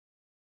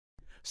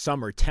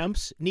Summer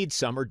temps need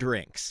summer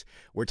drinks.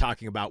 We're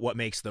talking about what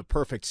makes the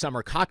perfect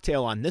summer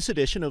cocktail on this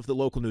edition of the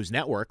Local News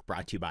Network,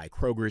 brought to you by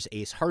Kroger's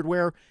Ace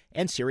Hardware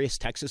and Sirius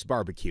Texas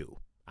Barbecue.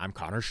 I'm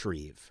Connor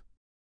Shreve.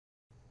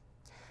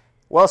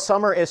 Well,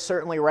 summer is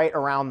certainly right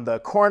around the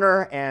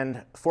corner,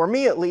 and for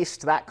me at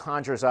least, that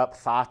conjures up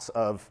thoughts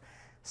of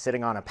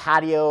sitting on a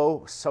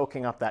patio,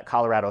 soaking up that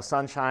Colorado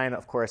sunshine,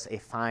 of course, a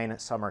fine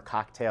summer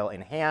cocktail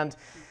in hand.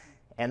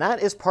 And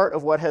that is part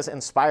of what has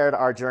inspired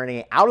our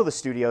journey out of the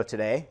studio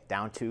today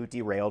down to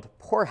Derailed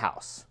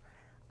Poorhouse.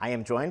 I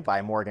am joined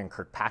by Morgan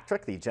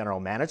Kirkpatrick, the general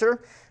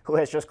manager, who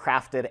has just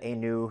crafted a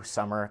new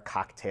summer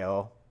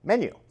cocktail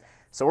menu.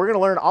 So we're going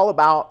to learn all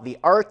about the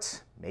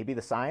art, maybe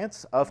the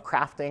science, of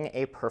crafting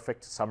a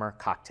perfect summer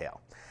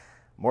cocktail.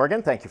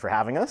 Morgan, thank you for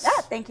having us.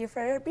 Yeah, thank you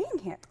for being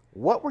here.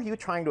 What were you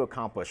trying to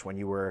accomplish when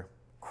you were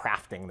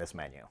crafting this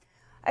menu?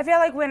 I feel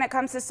like when it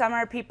comes to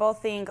summer, people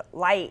think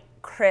light,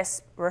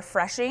 crisp,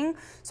 refreshing.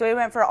 So we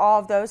went for all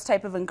of those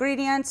type of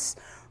ingredients,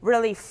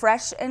 really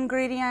fresh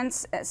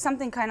ingredients,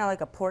 something kind of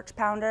like a porch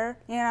pounder,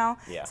 you know?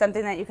 Yeah.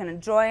 Something that you can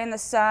enjoy in the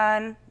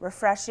sun,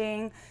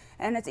 refreshing,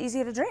 and it's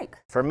easy to drink.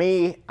 For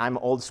me, I'm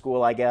old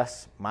school, I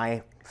guess.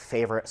 My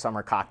favorite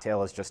summer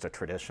cocktail is just a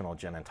traditional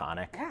gin and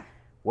tonic. Yeah.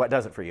 What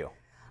does it for you?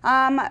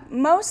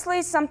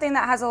 Mostly something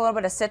that has a little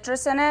bit of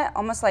citrus in it,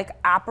 almost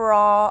like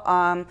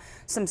Aperol,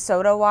 some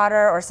soda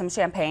water, or some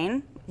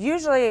champagne.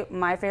 Usually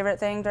my favorite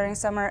thing during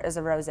summer is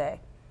a rosé.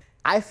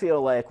 I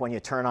feel like when you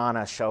turn on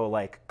a show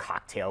like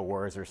Cocktail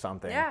Wars or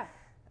something, Yeah.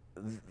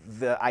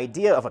 the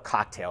idea of a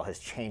cocktail has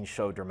changed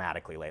so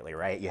dramatically lately,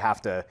 right? You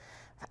have to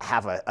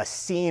have a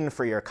scene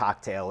for your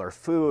cocktail or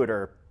food,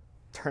 or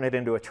turn it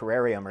into a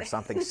terrarium or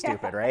something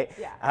stupid, right?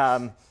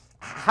 Yeah.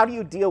 How do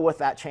you deal with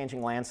that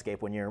changing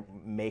landscape when you're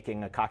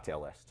making a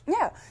cocktail list?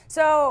 Yeah,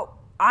 so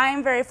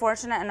I'm very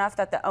fortunate enough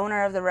that the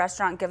owner of the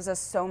restaurant gives us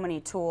so many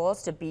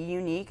tools to be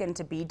unique and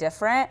to be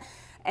different.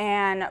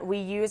 And we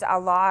use a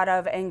lot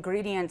of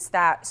ingredients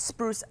that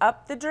spruce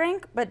up the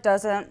drink but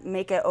doesn't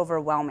make it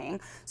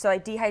overwhelming. So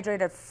like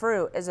dehydrated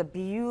fruit is a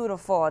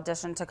beautiful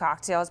addition to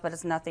cocktails, but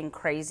it's nothing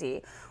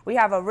crazy. We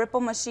have a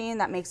ripple machine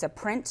that makes a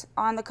print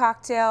on the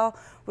cocktail.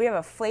 We have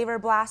a flavor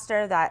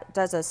blaster that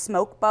does a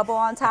smoke bubble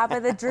on top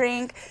of the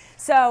drink.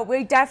 So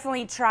we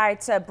definitely try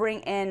to bring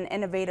in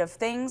innovative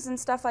things and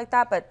stuff like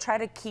that, but try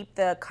to keep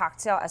the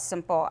cocktail as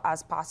simple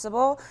as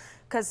possible.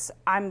 Because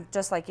I'm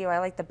just like you, I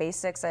like the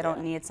basics. I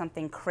don't need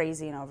something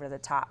crazy and over the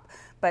top.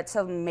 But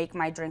to make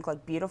my drink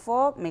look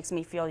beautiful makes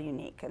me feel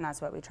unique, and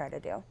that's what we try to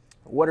do.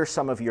 What are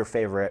some of your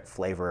favorite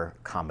flavor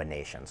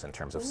combinations in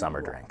terms of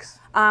summer drinks?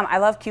 I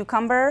love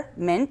cucumber,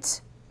 mint,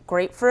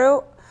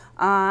 grapefruit,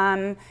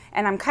 and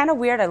I'm kind of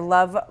weird. I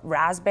love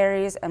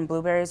raspberries and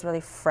blueberries,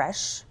 really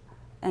fresh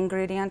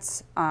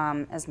ingredients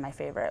is my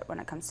favorite when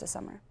it comes to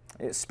summer.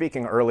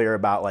 Speaking earlier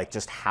about like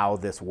just how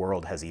this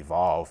world has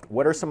evolved,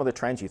 what are some of the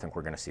trends you think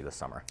we're going to see this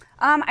summer?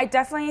 I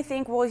definitely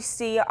think we'll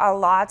see a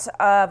lot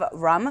of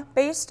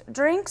rum-based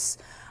drinks.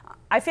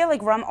 I feel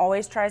like rum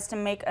always tries to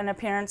make an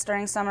appearance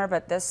during summer,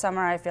 but this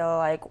summer I feel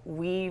like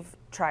we've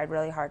tried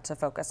really hard to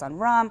focus on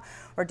rum.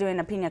 We're doing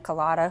a pina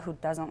colada. Who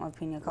doesn't love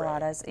pina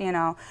coladas, right. You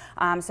know?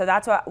 So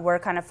that's what we're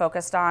kind of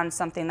focused on,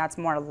 something that's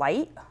more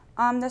light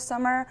this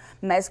summer.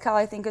 Mezcal,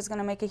 I think, is going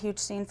to make a huge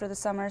scene for the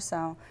summer,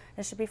 so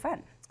it should be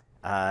fun.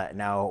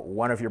 Now,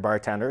 one of your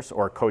bartenders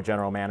or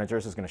co-general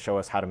managers is going to show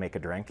us how to make a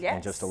drink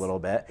in just a little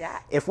bit. Yeah.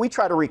 If we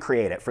try to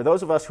recreate it, for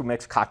those of us who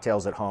mix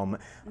cocktails at home,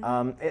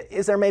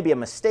 is there maybe a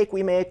mistake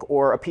we make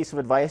or a piece of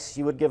advice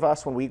you would give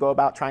us when we go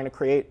about trying to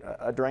create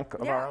a drink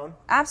of our own?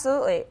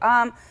 Absolutely.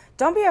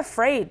 Don't be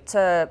afraid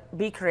to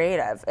be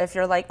creative. If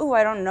you're like, ooh,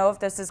 I don't know if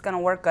this is going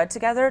to work good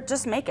together,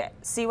 just make it.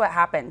 See what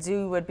happens.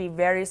 You would be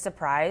very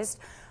surprised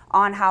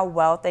on how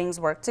well things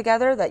work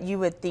together that you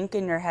would think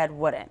in your head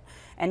wouldn't.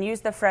 And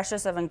use the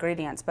freshest of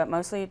ingredients, but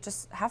mostly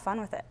just have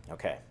fun with it.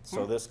 Okay,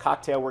 so this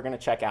cocktail we're going to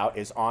check out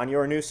is on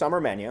your new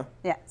summer menu.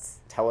 Yes.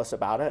 Tell us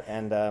about it,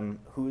 and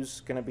who's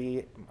going to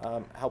be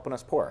helping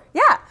us pour?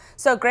 Yeah,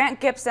 so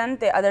Grant Gibson,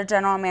 the other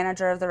general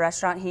manager of the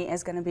restaurant, he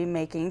is going to be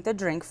making the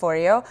drink for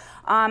you.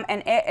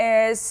 And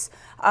it is,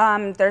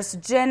 there's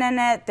gin in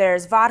it,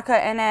 there's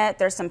vodka in it,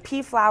 there's some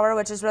pea flour,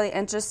 which is really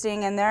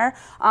interesting in there,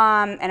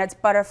 and it's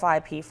butterfly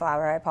pea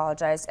flour, I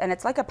apologize. And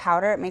it's like a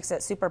powder, it makes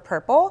it super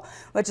purple,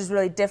 which is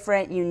really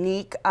different,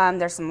 unique.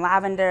 There's some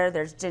lavender,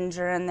 there's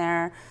ginger in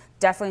there,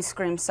 definitely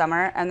screams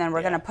summer. And then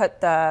we're going to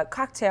put the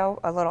cocktail,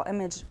 a little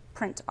image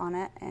print on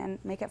it, and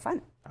make it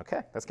fun.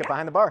 Okay, let's get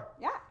behind the bar.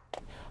 Yeah.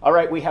 All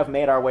right, we have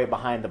made our way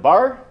behind the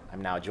bar.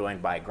 I'm now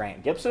joined by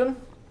Grant Gibson.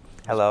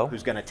 Hello.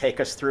 Who's going to take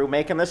us through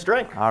making this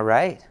drink. All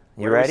right.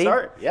 You Where ready? do we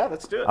start? Yeah,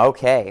 let's do it.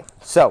 Okay.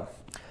 So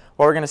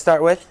what we're going to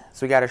start with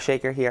is we got our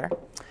shaker here.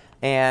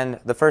 And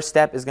the first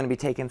step is going to be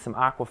taking some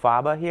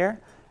aquafaba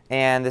here.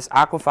 And this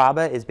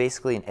aquafaba is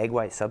basically an egg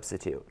white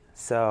substitute.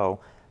 So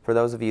for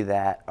those of you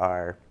that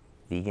are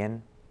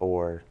vegan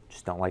or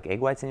just don't like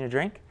egg whites in your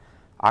drink,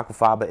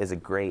 aquafaba is a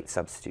great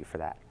substitute for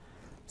that.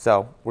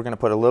 So we're going to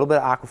put a little bit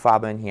of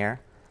aquafaba in here,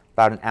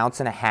 about 1.5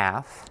 ounces,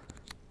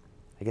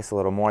 I guess a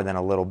little more than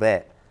a little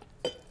bit.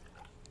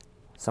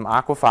 some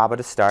aquafaba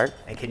to start.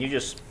 And can you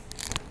just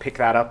pick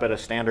that up at a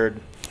standard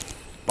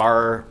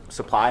bar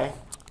supply?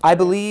 I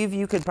believe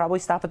you could probably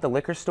stop at the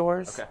liquor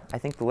stores. Okay. I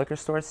think the liquor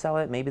stores sell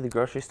it, maybe the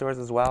grocery stores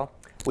as well.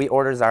 We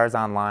order ours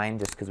online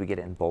just because we get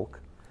it in bulk.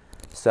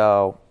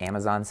 So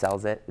Amazon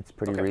sells it. It's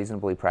pretty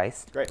reasonably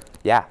priced. Great.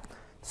 Yeah.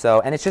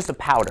 So, and it's just a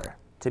powder,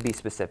 to be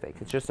specific.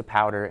 It's just a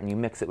powder, and you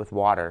mix it with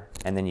water,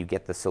 and then you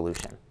get the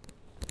solution.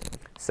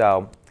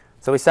 So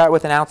we start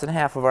with 1.5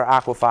 ounces of our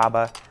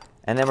aquafaba,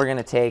 and then we're going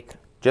to take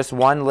just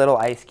one little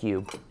ice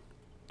cube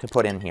to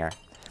put in here.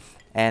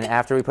 And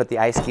after we put the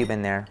ice cube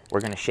in there, we're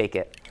going to shake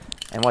it.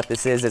 And what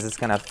this is it's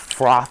going to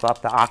froth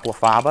up the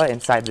aquafaba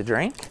inside the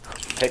drink.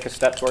 Take a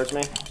step towards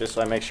me, just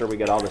so I make sure we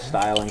get all the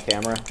style in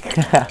camera.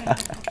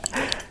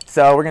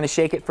 So we're going to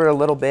shake it for a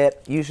little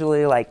bit,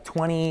 usually like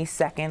 20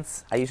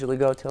 seconds. I usually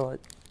go till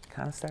it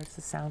kind of starts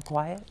to sound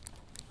quiet.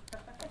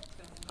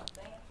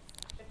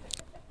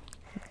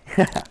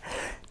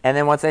 And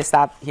then once I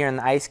stop hearing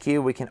the ice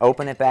cube, we can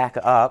open it back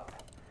up.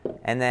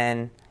 And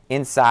then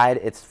inside,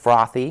 it's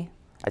frothy.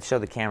 I'd show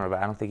the camera, but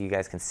I don't think you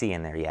guys can see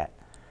in there yet.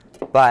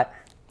 But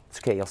it's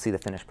okay, you'll see the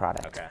finished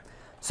product. Okay.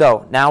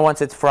 So now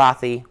once it's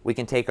frothy, we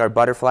can take our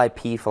butterfly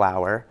pea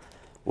flower,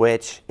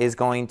 which is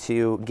going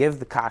to give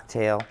the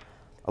cocktail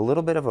a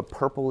little bit of a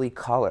purpley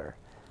color.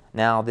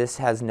 Now this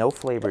has no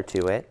flavor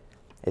to it.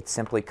 It's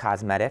simply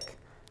cosmetic.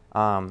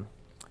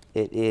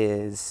 It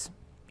is,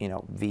 you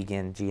know,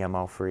 vegan,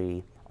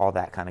 GMO-free, all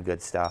that kind of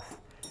good stuff.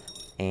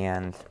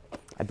 And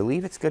I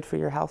believe it's good for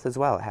your health as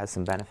well. It has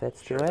some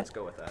benefits to it. Let's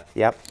go with that.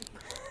 Yep.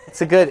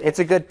 It's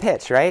a good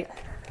pitch, right?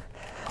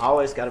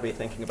 Always got to be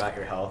thinking about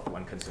your health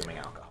when consuming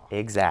alcohol.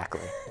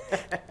 Exactly.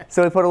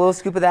 So we put a little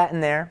scoop of that in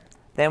there.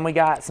 Then we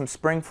got some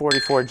Spring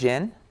 44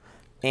 gin,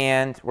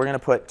 and we're going to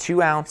put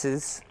 2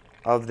 ounces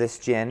of this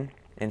gin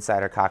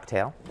inside our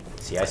cocktail.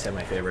 See, I said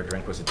my favorite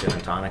drink was a gin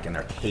and tonic, and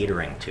they're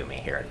catering to me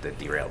here at the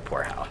Derailed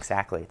Pour House.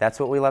 Exactly. That's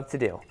what we love to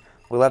do.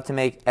 We love to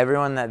make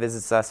everyone that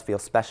visits us feel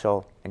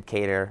special and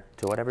cater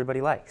to what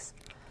everybody likes.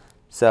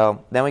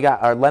 So then we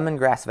got our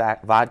lemongrass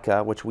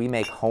vodka, which we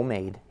make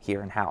homemade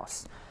here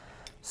in-house.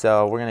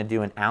 So we're going to do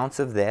 1 ounce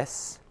of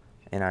this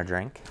in our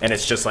drink. And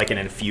it's just like an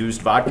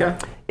infused vodka?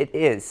 It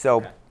is.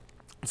 So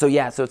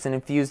it's an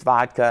infused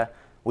vodka.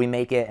 We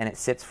make it, and it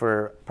sits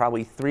for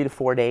probably 3 to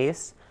 4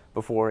 days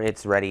before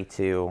it's ready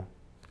to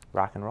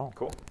rock and roll.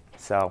 Cool.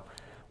 So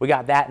we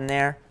got that in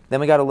there. Then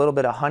we got a little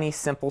bit of honey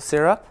simple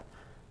syrup,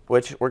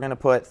 which we're going to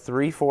put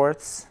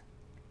 3/4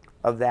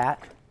 of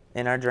that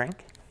in our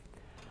drink.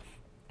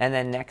 And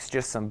then next,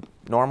 just some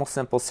normal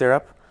simple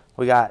syrup.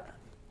 We got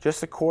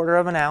just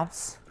 1/4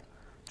 ounce,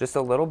 just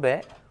a little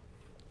bit.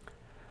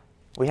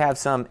 We have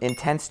some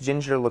intense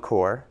ginger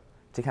liqueur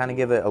to kind of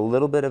give it a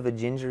little bit of a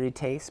gingery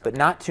taste, but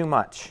not too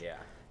much. Yeah.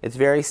 It's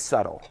very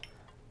subtle.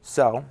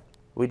 So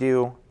we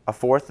do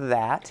 1/4 of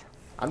that.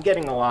 I'm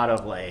getting a lot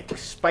of like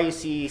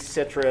spicy,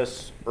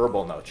 citrus,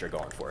 herbal notes you're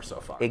going for so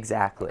far.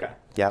 Exactly. Okay.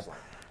 Yep.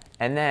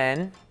 And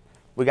then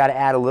we got to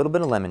add a little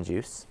bit of lemon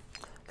juice,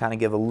 kind of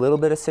give a little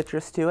bit of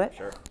citrus to it.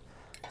 Sure.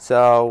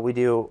 So we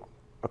do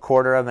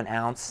 1/4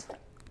 ounce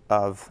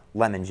of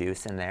lemon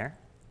juice in there.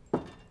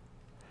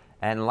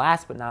 And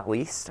last but not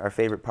least, our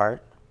favorite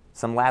part,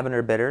 some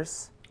lavender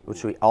bitters,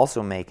 which we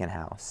also make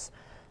in-house.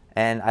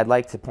 And I'd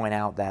like to point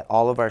out that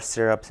all of our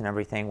syrups and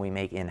everything we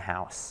make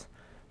in-house.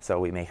 So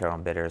we make our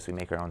own bitters, we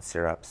make our own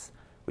syrups.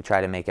 We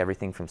try to make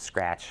everything from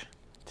scratch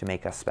to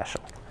make us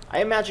special. I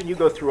imagine you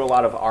go through a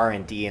lot of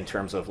R&D in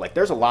terms of like,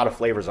 there's a lot of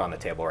flavors on the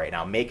table right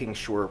now, making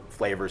sure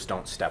flavors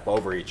don't step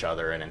over each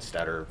other and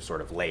instead are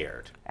sort of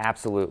layered.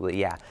 Absolutely,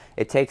 yeah.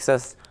 It takes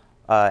us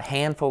a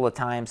handful of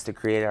times to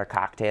create our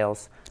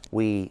cocktails.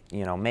 We,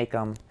 make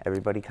them,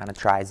 everybody kind of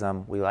tries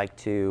them. We like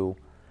to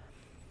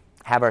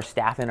have our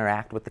staff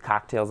interact with the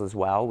cocktails as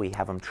well. We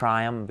have them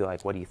try them and be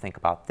like, what do you think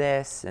about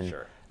this? And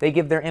Sure. They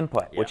give their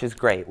input, Yeah. which is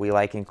great. We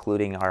like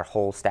including our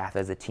whole staff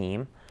as a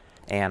team.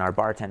 And our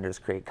bartenders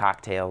create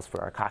cocktails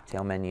for our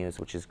cocktail menus,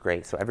 which is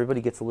great. So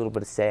everybody gets a little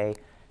bit of say,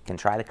 can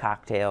try the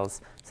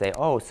cocktails, say,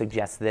 oh,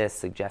 suggest this,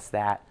 suggest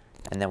that,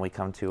 and then we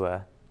come to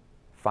a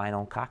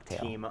final cocktail.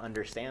 Team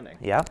understanding.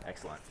 Yep.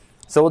 Excellent.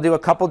 So we'll do a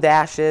couple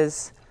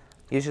dashes.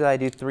 Usually I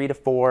do 3 to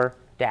 4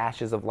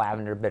 dashes of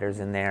lavender bitters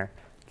in there,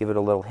 give it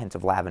a little hint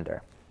of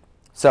lavender.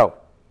 So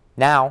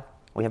now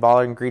we have all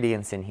our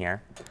ingredients in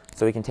here.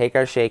 So we can take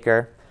our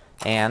shaker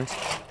and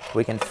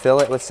we can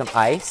fill it with some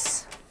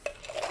ice.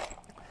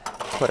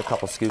 Put a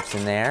couple scoops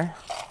in there.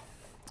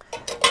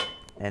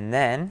 And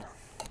then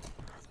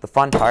the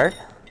fun part,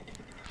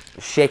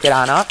 shake it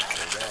on up.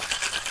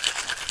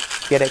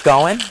 Get it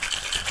going.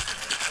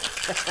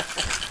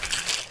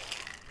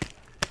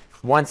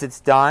 Once it's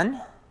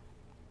done,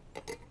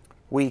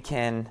 we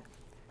can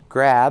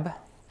grab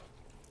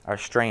our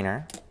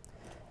strainer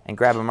and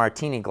grab a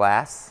martini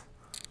glass,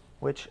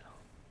 which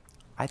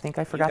I think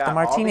I forgot the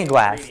martini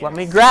glass. Let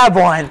me grab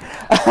one.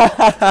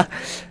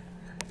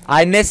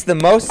 I missed the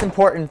most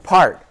important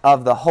part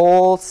of the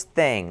whole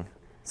thing.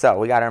 So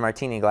we got our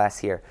martini glass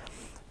here.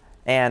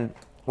 And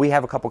we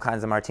have a couple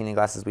kinds of martini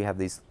glasses. We have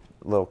these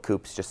little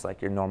coupes just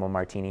like your normal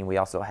martini. We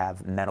also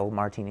have metal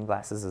martini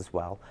glasses as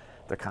well.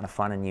 They're kind of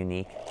fun and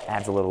unique.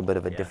 Adds a little bit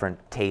of a different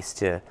taste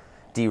to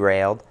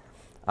Derailed.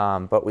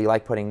 But we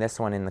like putting this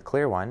one in the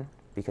clear one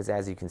because,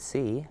 as you can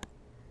see,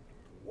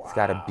 it's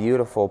got a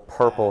beautiful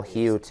purple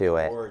hue to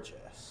it.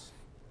 Gorgeous.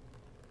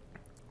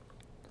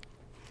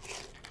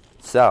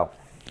 So,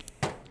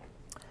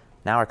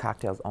 now our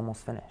cocktail's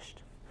almost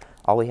finished.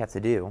 All we have to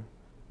do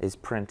is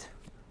print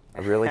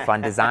a really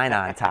fun design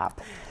on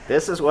top.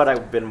 This is what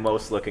I've been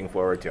most looking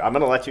forward to. I'm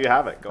going to let you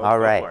have it. Go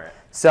for it.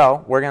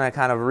 So, we're going to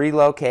kind of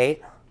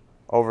relocate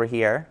over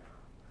here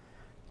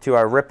to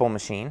our ripple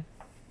machine.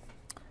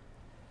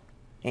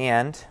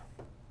 And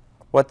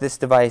what this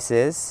device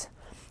is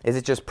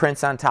it just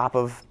prints on top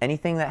of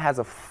anything that has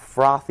a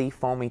frothy,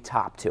 foamy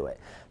top to it.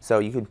 So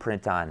you can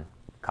print on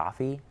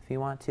coffee if you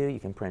want to. You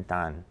can print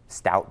on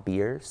stout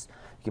beers.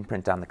 You can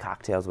print on the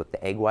cocktails with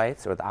the egg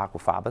whites or the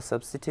aquafaba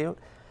substitute.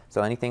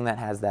 So anything that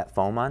has that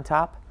foam on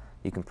top,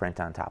 you can print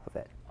on top of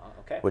it,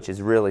 which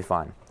is really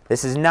fun.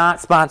 This is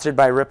not sponsored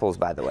by Ripples,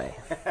 by the way.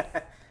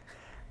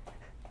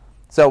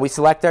 So we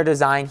select our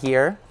design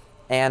here.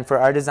 And for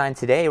our design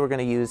today, we're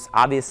going to use,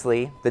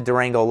 obviously, the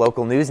Durango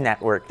Local News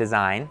Network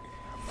design.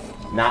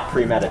 Not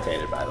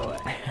premeditated, by the way.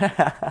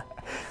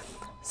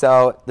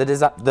 So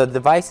the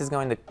device is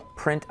going to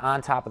print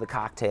on top of the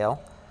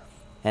cocktail.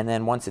 And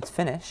then once it's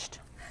finished,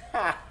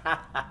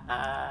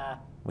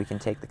 we can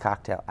take the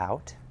cocktail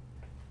out.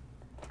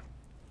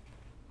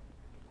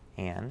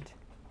 And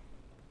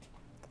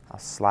I'll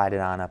slide it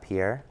on up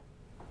here.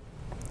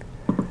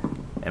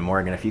 And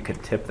Morgan, if you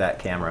could tip that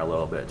camera a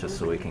little bit just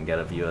so we can get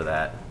a view of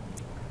that.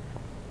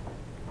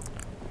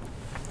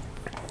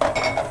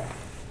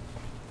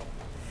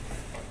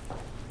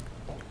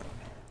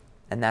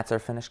 And that's our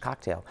finished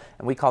cocktail.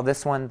 And we call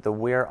this one the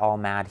We're All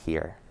Mad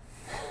Here.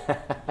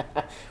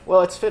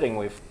 Well, it's fitting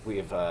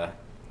we've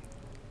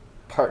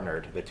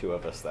partnered, the two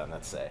of us then,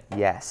 let's say.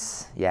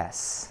 Yes,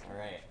 yes. All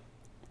right.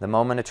 The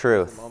moment of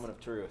truth. The moment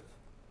of truth.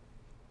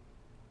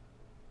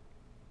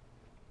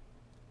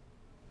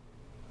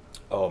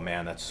 Oh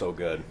man, that's so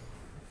good.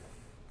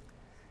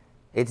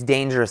 It's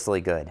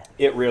dangerously good.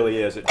 It really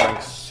is. It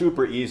drinks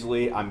super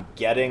easily. I'm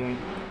getting,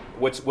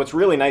 what's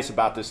really nice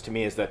about this to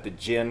me is that the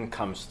gin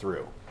comes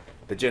through.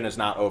 The gin is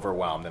not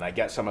overwhelmed, and I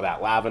get some of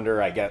that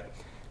lavender. I get,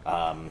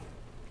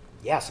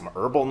 some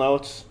herbal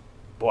notes.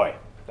 Boy,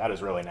 that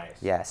is really nice.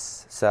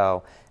 Yes,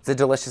 so it's a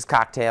delicious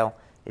cocktail.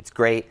 It's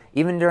great,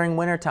 even during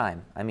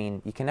wintertime. I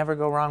mean, you can never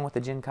go wrong with a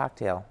gin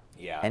cocktail.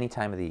 Yeah. Any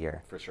time of the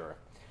year. For sure.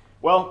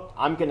 Well,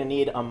 I'm going to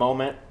need a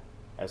moment,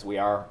 as we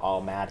are all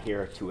mad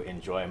here, to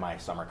enjoy my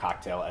summer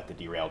cocktail at the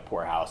Derailed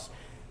Poorhouse.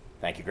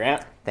 Thank you,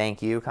 Grant.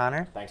 Thank you,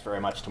 Connor. Thanks very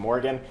much to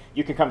Morgan.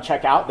 You can come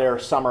check out their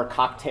summer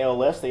cocktail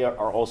list. They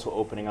are also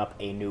opening up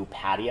a new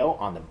patio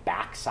on the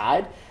back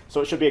side,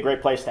 so it should be a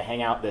great place to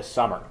hang out this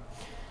summer.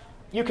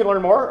 You can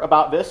learn more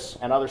about this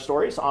and other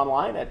stories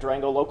online at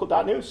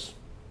durangolocal.news.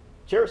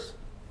 Cheers.